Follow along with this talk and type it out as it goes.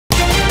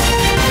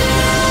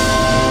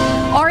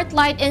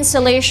light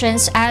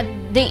installations at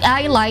the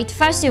iLight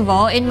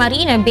Festival in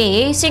Marina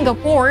Bay,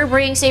 Singapore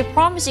brings a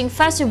promising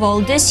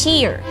festival this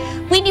year.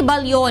 Queenie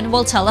Ballon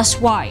will tell us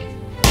why.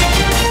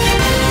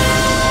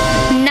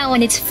 Now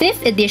on its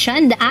 5th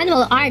edition, the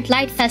annual Art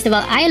Light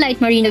Festival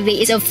iLight Marina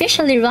Bay is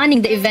officially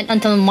running the event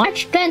until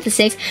March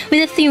 26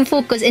 with a theme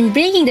focused on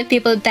bringing the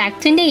people back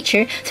to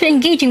nature through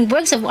engaging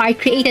works of art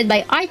created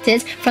by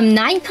artists from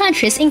 9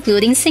 countries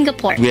including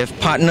Singapore. We have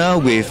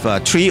partnered with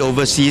 3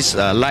 overseas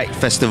light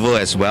festival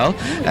as well,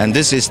 and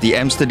this is the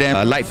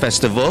Amsterdam Light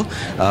Festival.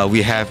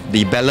 We have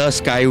the Ballon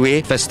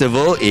Skyway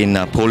Festival in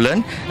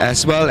Poland,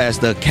 as well as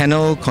the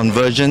Canal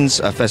Convergence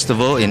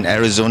Festival in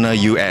Arizona,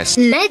 US.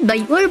 Led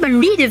by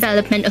Urban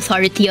Redevelopment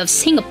Authority of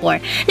Singapore,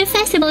 the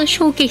festival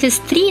showcases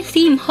 3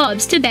 theme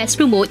hubs to best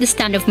promote the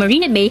stand of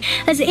Marina Bay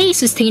as a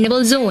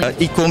sustainable zone.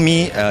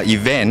 EcoMe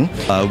event,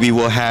 we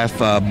will have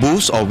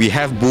booths, or we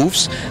have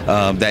booths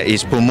that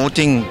is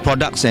promoting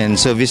products and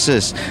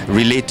services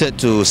related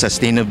to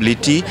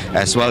sustainability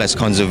as well as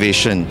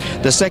conservation.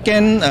 The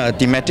second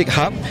thematic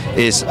hub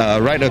is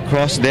right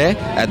across there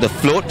at the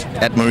float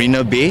at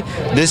Marina Bay.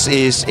 This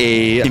is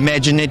a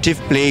imaginative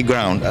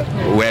playground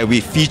where we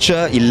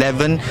feature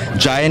 11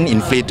 giant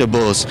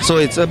inflatables. So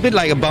it's a bit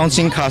like a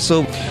bouncing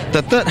castle.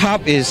 The third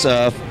hub is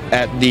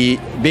at the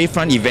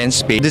Bayfront event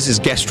space. This is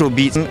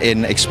GastroBeats,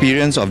 an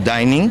experience of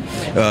dining,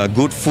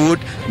 good food,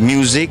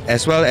 music,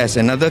 as well as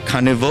another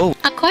carnival.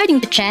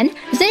 According to Chen,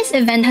 this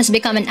event has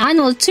become an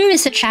annual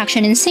tourist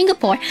attraction in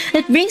Singapore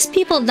that brings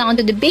people down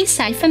to the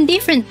bayside from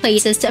different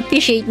places to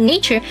appreciate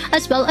nature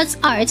as well as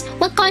arts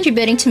while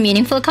contributing to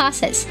meaningful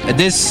causes.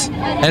 This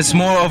has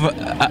more of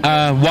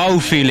a wow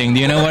feeling,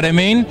 do you know what I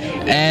mean?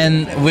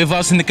 And with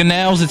us in the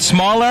canals, it's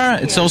smaller,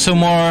 it's also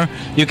more,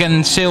 you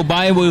can sail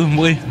by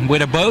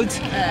with a boat.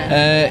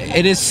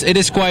 It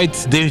is quite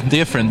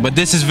different, but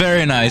this is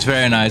very nice,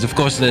 very nice. Of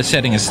course, the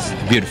setting is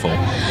beautiful.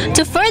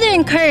 To further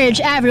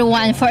encourage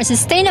everyone for a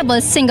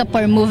sustainable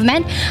Singapore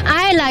movement,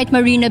 iLight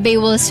Marina Bay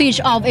will switch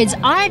off its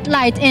art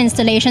light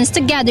installations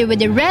together with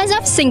the rest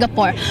of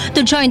Singapore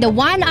to join the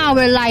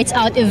 1-hour Lights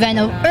Out event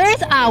of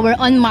Earth Hour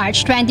on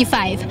March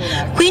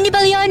 25. Queenie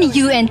Ballon,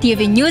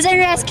 UNTV News and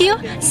Rescue,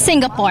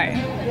 Singapore.